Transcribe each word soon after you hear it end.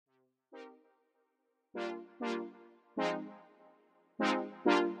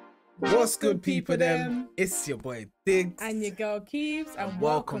What's good, people them? It's your boy Diggs and your girl Keebs, and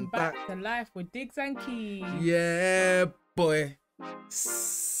welcome back to Life with Diggs and Keebs. Yeah, boy.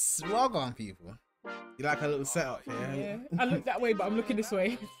 Well gone, people. You like a little setup here? Yeah. I look that way, but I'm looking this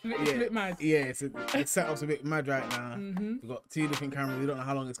way. It's a bit mad. Yeah, the setup's a bit mad right now. We've got two different cameras. We don't know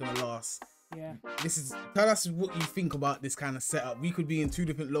how long it's gonna last. Yeah. Tell us what you think about this kind of setup. We could be in two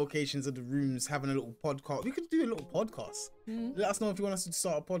different locations of the rooms having a little podcast. We could do a little podcast. Let us know if you want us to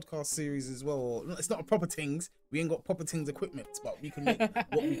start a podcast series as well. Or, it's not a proper things. We ain't got proper things equipment, but we can make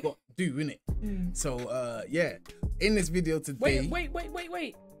what we've got to do, innit? So yeah. In this video today.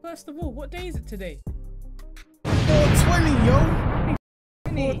 Wait. First of all, what day is it today? 420, yo.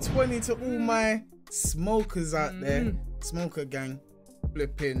 420 to all my smokers out there. Smoker gang.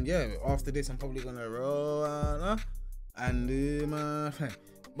 Flipping, yeah. After this, I'm probably gonna roll and do my thing.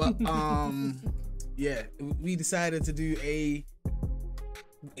 But yeah, we decided to do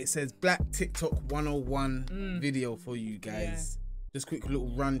it says Black TikTok 101 video for you guys. Just quick little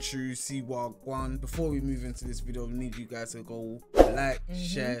run through, see what I want. Before we move into this video, we need you guys to go like,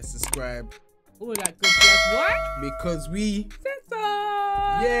 share, subscribe. All that good stuff. What? Because we censor.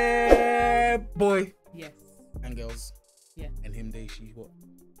 Yeah, boy. Yes. And girls. Yeah. And him, they, she, what?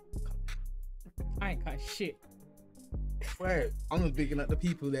 I ain't cut shit. Right. I'm just bigging up the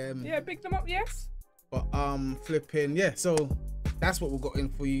people there. Yeah, big them up, yes. But flipping, yeah. So that's what we got in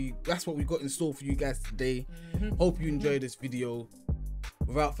for you. That's what we got in store for you guys today. Hope you enjoyed this video.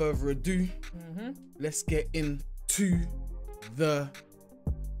 Without further ado, let's get into the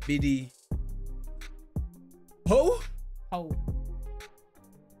video. Ho.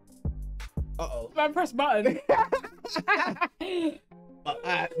 Man, press button.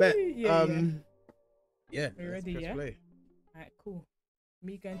 Bet. Yeah, we ready? Yeah. Play. Alright, cool.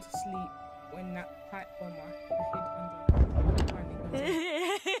 Me going to sleep when that pipe bomber hid under. I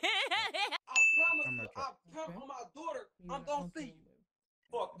promise on my daughter, I'm gonna see you.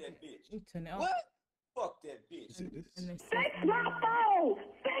 Fuck that bitch. You turn it off. What? Fuck that bitch. Fix my phone!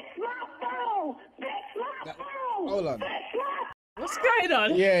 Fix my phone! Fix my phone! Hold on. What's going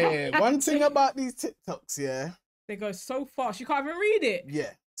on? Yeah. One thing about these TikToks, yeah. They go so fast, you can't even read it.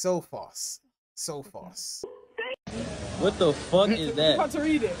 Yeah, so fast. So fast. What the fuck is that? You can't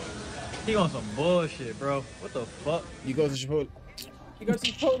read it. He on some bullshit, bro. What the fuck? You go to Chipotle. You go to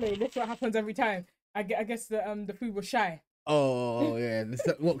Chipotle, that's what happens every time. I guess the food was shy. Oh yeah,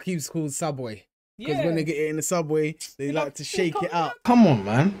 what Keebs called Subway. Because Yeah. when they get it in the Subway, they like to shake it out. up. Come on,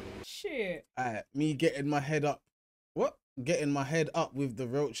 man. Shit. Alright, me getting my head up. What? Getting my head up with the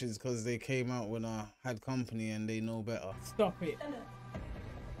roaches because they came out when I had company and they know better. Stop it.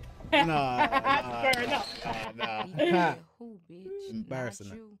 Nah. Fair enough. Nah. Who, bitch? Embarrassing.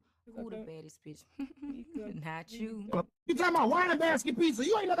 Not you. Who the baddest bitch? Not you. You talking about wine and basket pizza?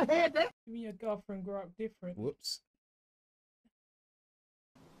 You ain't never had that. You and your girlfriend grow up different. Whoops.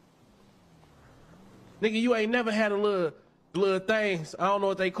 Nigga, you ain't never had a little things. I don't know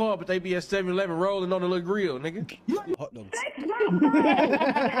what they call it, but they be at 7-Eleven rolling on the little grill, nigga. Hot dogs.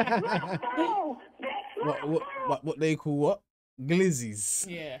 What they call what? Glizzies.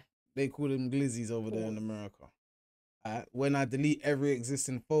 Yeah. They call them glizzies over there in America. When I delete every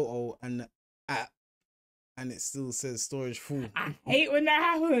existing photo and the app, and it still says storage full. I hate when that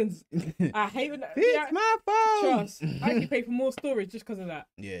happens. I hate when that. It's my phone. Trust. I can pay for more storage just because of that.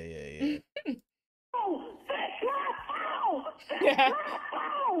 Yeah.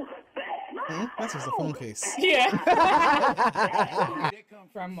 That's just a phone case. Yeah.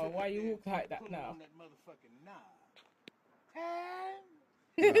 Grandma, why you walk like that now?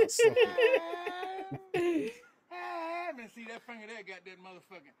 See that finger there got that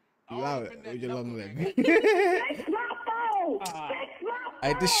motherfucking. You out it with your long leg. Fix my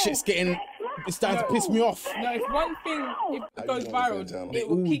phone! This shit's getting. It's starting to piss me off. No, it's one thing if it goes viral. It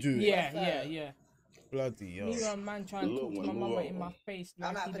will keep. Yeah. Bloody yo. Me and man trying to talk to my mama in my face.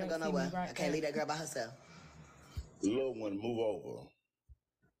 I'm not gonna go nowhere. I can't leave that girl by herself. Little one, move over.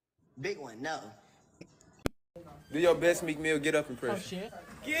 Big one, no. Do your best Meek Mill get up Oh impression. shit.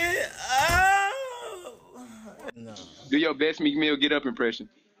 Get up! No. Do your best Meek Mill get up impression.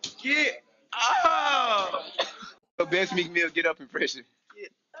 Get up! Your best Meek Mill get up impression.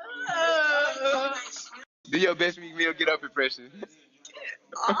 Get up! Do your best Meek Mill get up impression. Get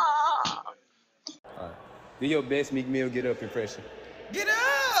up! Do your best Meek Mill get up impression. Get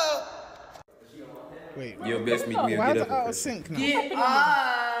up! Wait. Your best Meek Mill Why get is up it out of impression. sync now? Get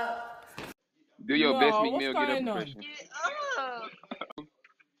up! Do your best Meek what's Mill get up going on? impression.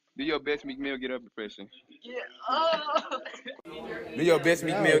 Do your best Meek Mill get up impression. Do your best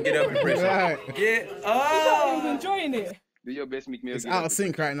Meek Mill get up impression. Right. Get I was up! enjoying it. Do your best, Meek Mill. It's out of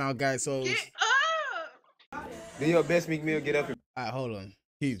sync right now, guys. So Get up! do your best, Meek Mill. Get up. alright, hold on.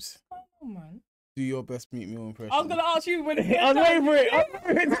 Keebs, Oh man. do your best Meek Mill impression. I was gonna ask you when I was waiting for it.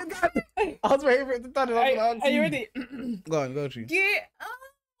 I was waiting for it to done. Are you ready? Go on, go to. Get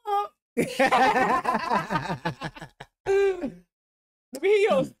up. Let me hear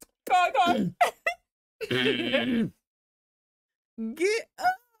yours. Go on. Get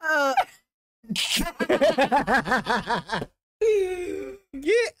up.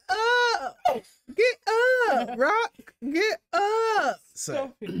 Get up. Get up. Rock. Get up. So,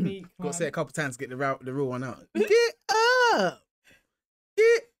 Stop it, Meek, gotta man. say it a couple times to get the real one out. Get up.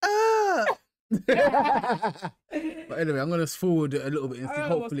 Get up. But anyway, I'm gonna forward it a little bit and I see. don't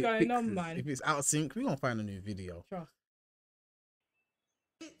know what's Hopefully, it going on, fixes. man. If it's out of sync, we're gonna find a new video. Trust.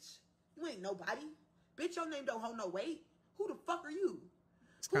 Bitch, you ain't nobody. Bitch, your name don't hold no weight. Who the fuck are you?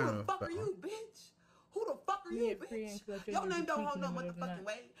 It's Who kind the of fuck are better. you, bitch? Who the fuck are Yeah, you, free and bitch? clear, Your name just don't hold tweaking no in the middle of the motherfucking night.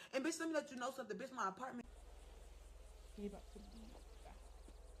 weight. And bitch, let me let you know something. Bitch, my apartment. You back to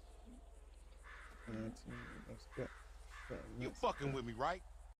You fucking with me, right?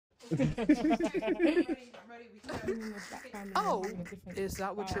 Oh, is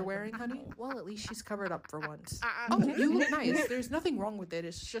that what you're wearing, honey? Well, at least she's covered up for once. Oh, you look nice. There's nothing wrong with it.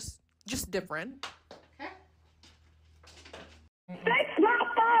 It's just different. Fix my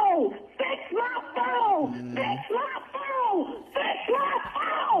phone! Fix my phone! Fix my phone! Fix my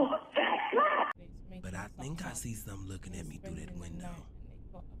phone! Fix my But I think I see something looking at me through that window.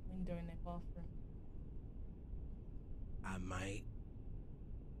 They've got a window in their bathroom. I might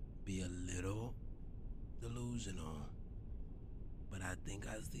be a little delusional, but I think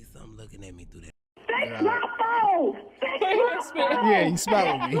I see something looking at me through that. Fix my phone! Fix my phone! Yeah, you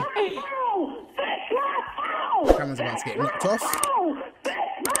smile with me. Fix my phone! Fix my phone! Camera's about to get knocked off. Fix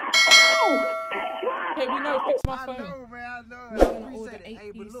my phone! Hey, we know fix my phone. I know, man. I know. I'm I gonna order appreciate it.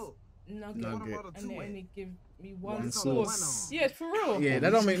 Hey, but 8-piece look. nugget, Nugget. and they only give me one One sauce. sauce. Yeah, for real. Yeah,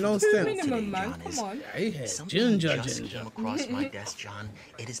 that don't make no Two sense. minimum, man. Come on. He had Something ginger. just came across my desk, John.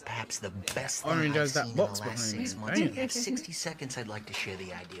 It is perhaps the best thing Orange I've has that seen box in the last behind 6 it. months. Damn. If you have 60 seconds, I'd like to share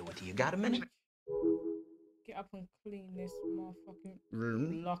the idea with you. You got a minute? Get up and clean this motherfucking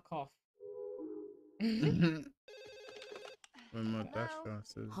Room. lock off. When my dash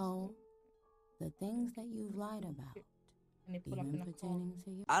says. Ho, the things that you've lied about, even pertaining to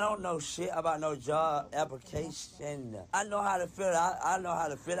you. I don't know shit about no job application. I know how to fill out. I know how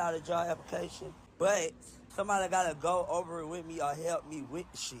to fill out a job application, but somebody gotta go over it with me or help me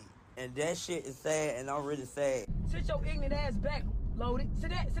with the shit. And that shit is sad, and I'm really sad. Sit your ignorant ass back, loaded.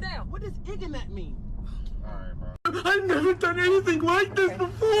 Sit down. What does ignorant mean? Alright, bro. I've never done anything like this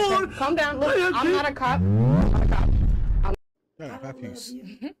before. Okay, calm down. Look, I'm not a cop. Pappies.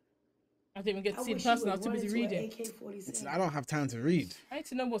 I didn't even get to see the person. I was too busy reading. I don't have time to read. I need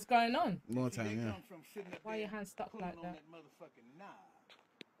to know what's going on. More time, yeah. Why are your hands stuck like that?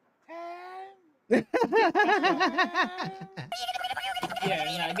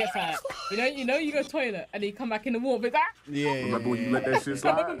 Yeah, I guess that. You know, you go to the toilet and then you come back in the water. But Yeah. Remember when you let that shit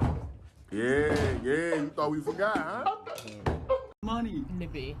slide? Yeah, you thought we forgot, huh? Money.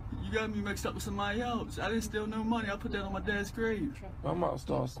 Libby. You got me mixed up with somebody else. I didn't steal no money. I put that on my dad's grave. I'm about to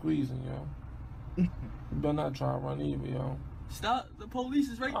start squeezing, yo. You better not try to run either, yo. Stop. The police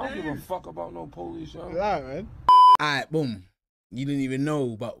is right I don't there. give a fuck about no police, yo. Alright, man. Alright, boom. You didn't even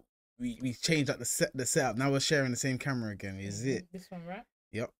know, but we changed up the setup. Now we're sharing the same camera again. Is it? This one, right?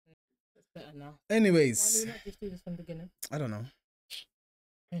 Yep. It's better now. Anyways. Why do we not just do this from the beginning? I don't know.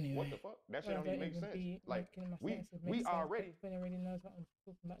 Anyway. What the fuck? That shit don't even make sense. Like, we already. When already knows what I'm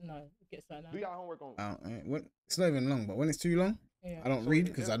talking about. No, it gets that now. Do y'all homework on? It's not even long, but when it's too long, Yeah. I don't read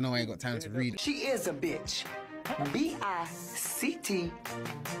because I know I ain't got time to read. She is a bitch. BICTH.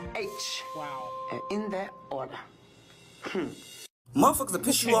 Wow. And in that order. Motherfuckers will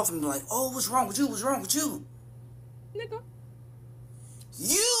piss you off and be like, oh, what's wrong with you? What's wrong with you? Nigga.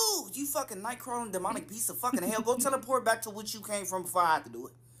 You fucking night-crawling demonic piece of fucking hell. Go teleport back to what you came from before I had to do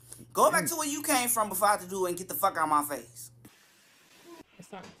it. Go back to where you came from before I had to do it and get the fuck out of my face. It's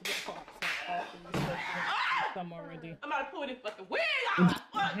time to get caught some already. I'm about to pull this fucking wig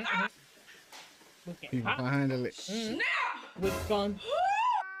off. People can handle it. Wig gone.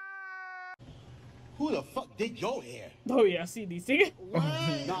 Who the fuck did your hair? Oh yeah, I see these things.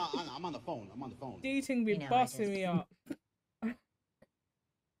 Nah, I'm on the phone. These things be busting me up.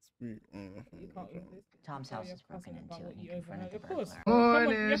 Tom's house is broken into and he confronted the Of course. burglar.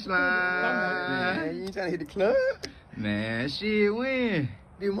 Morning, slide. You ain't trying to hit the club? Man, shit, when?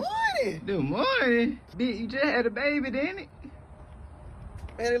 Good morning. Good morning. You just had a baby, didn't it?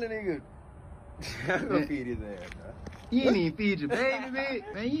 Man, that little nigga. I'm gonna feed his ass, bro. You ain't even feed your baby,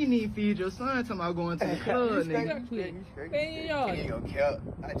 bitch. Man, you ain't even feed your son talking about going to the club, nigga. You gonna count.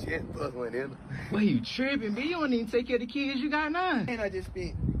 I just put one in. Well, you tripping, bitch. You don't even take care of the kids. You got 9. And I just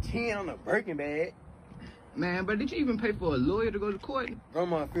spent 10 on a Birkin bag. Man, but did you even pay for a lawyer to go to court?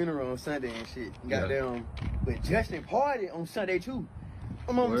 Grandma's funeral on Sunday and shit. Goddamn. But Justin party on Sunday too.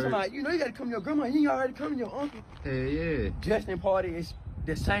 My mama talking about, you know you gotta come to your grandma. You ain't already come to your uncle. Hell yeah. Justin party is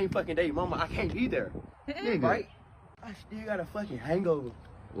the same fucking day. Mama, I can't be there. Nigga. Right? I still got a fucking hangover.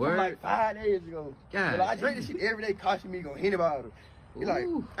 From like 5 days ago. God. But I drink this shit every day, costing me gonna hit about it. He's like,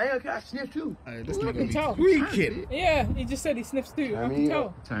 hey, okay, I sniff too. Hey, this nigga be tweaking. Yeah, he just said he sniffs too. I can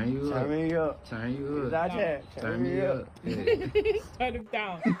tell. Turn you up. Turn me up. Turn you up. No. Turn me up. Turn him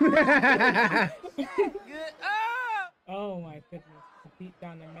down. Oh my goodness. Deep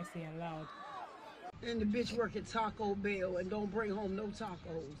down and messy and loud. And the bitch work at Taco Bell and don't bring home no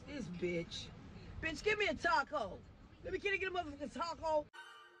tacos. This bitch. Bitch, give me a taco. Let me get a motherfucking taco.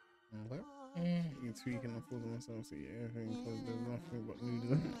 What? You tweaking and fooling myself, see everything because there's nothing but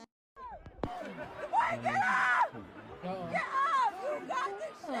noodles. Get up! You got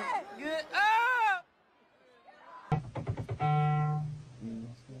this shit! Get up!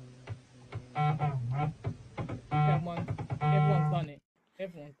 Everyone's done it.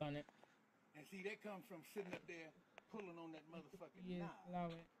 Everyone's done it. And see, that comes from sitting up there pulling on that motherfucking knob. Allow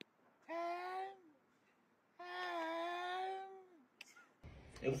it.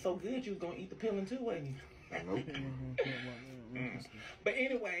 It was so good you was gonna eat the peeling too, wasn't you? But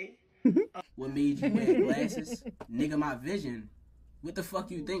anyway. What made you wear glasses? Nigga, my vision. What the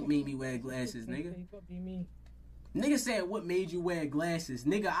fuck you think made me wear glasses, nigga? Nigga said, what made you wear glasses?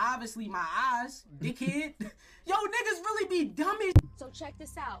 Nigga, obviously my eyes, dickhead. Yo, niggas really be dumb as. So check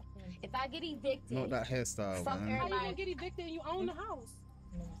this out. If I get evicted, Not that hairstyle, fuck man. everybody. How you gonna get evicted and you own the house?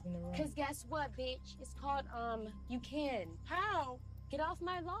 Cause guess what, bitch? It's called you can. How? Get off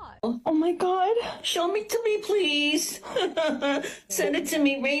my lot. Oh my God! Show me to me, please. Send it to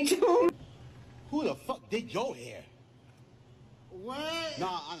me, Rachel. Who the fuck did your hair? What?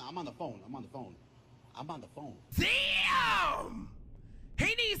 Nah, I'm on the phone. I'm on the phone. I'm on the phone. Damn!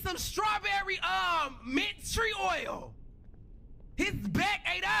 He needs some strawberry mint tree oil. His back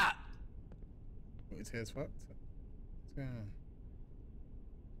ate up. His hair's fucked.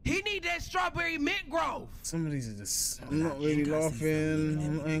 He need that strawberry mint growth. Some of these are just, I'm not really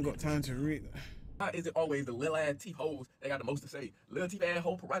laughing. I ain't got time to read. Why is it always the little ass teeth hoes that got the most to say? Little teeth ass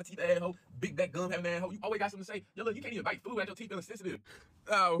hoe, piranha teeth ass hoe, big back gum having ass hoe. You always got something to say. Yo, look, you can't even bite food at your teeth feeling sensitive.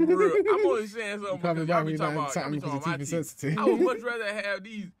 Oh, for real. I'm only saying something because y'all be talking about my teeth. I would much rather have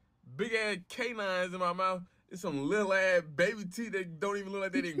these big ass canines in my mouth than some little ass baby teeth that don't even look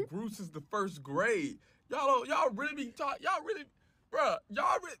like they didn't grew since the first grade. Y'all really be taught. Y'all really, bruh,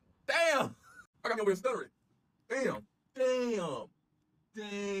 y'all really, damn. I got me over here stuttering. Damn.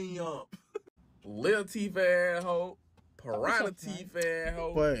 Little teeth ass hoe, piranha teeth ass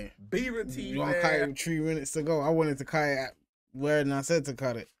hoe, Boy, beaver teeth you ass. cut it 3 minutes ago. I wanted to cut it at where I said to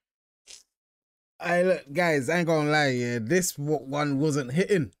cut it. Hey, look, guys, I ain't gonna lie, yeah. This one wasn't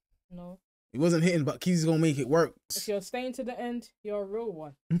hitting. No. It wasn't hitting, but Keys gonna make it work. If you're staying to the end, you're a real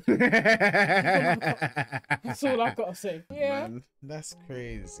one. That's all I've got to say. Yeah. Man, that's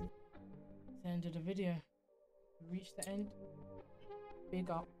crazy. The end of the video. We reached the end. Big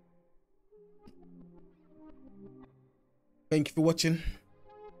up. Thank you for watching.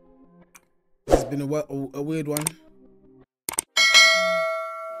 This has been a weird one.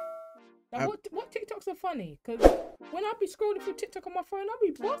 Now, what TikToks are funny? Because when I be scrolling through TikTok on my phone, I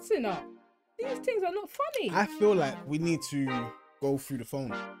be busting up. These things are not funny. I feel like we need to go through the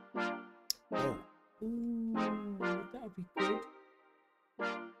phone. Oh. Ooh, that would be good.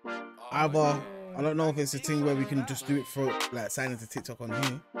 Either, I don't know if it's a thing where we can just do it for like sign into TikTok on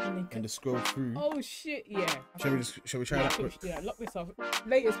here and just scroll through. Oh shit, yeah. Shall we try that quick? Yeah, lock this off.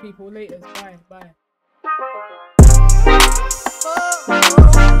 Latest people, latest. Bye.